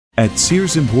At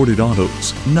Sears Imported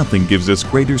Autos, nothing gives us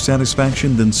greater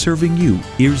satisfaction than serving you.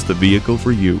 Here's the vehicle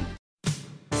for you.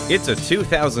 It's a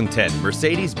 2010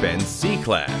 Mercedes-Benz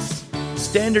C-Class.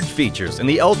 Standard features in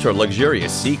the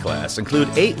ultra-luxurious C-Class include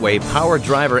 8-way power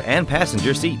driver and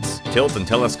passenger seats, tilt and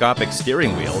telescopic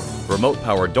steering wheel, remote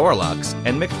power door locks,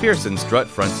 and McPherson strut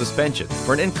front suspension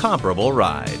for an incomparable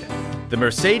ride. The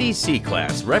Mercedes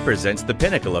C-Class represents the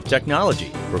pinnacle of technology,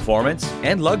 performance,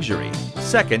 and luxury,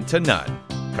 second to none.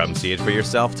 Come see it for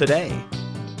yourself today.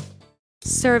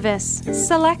 Service,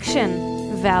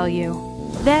 selection, value.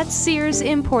 That's Sears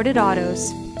Imported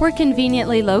Autos. We're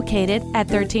conveniently located at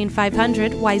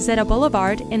 13500 Wayzata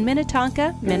Boulevard in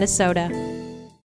Minnetonka, Minnesota.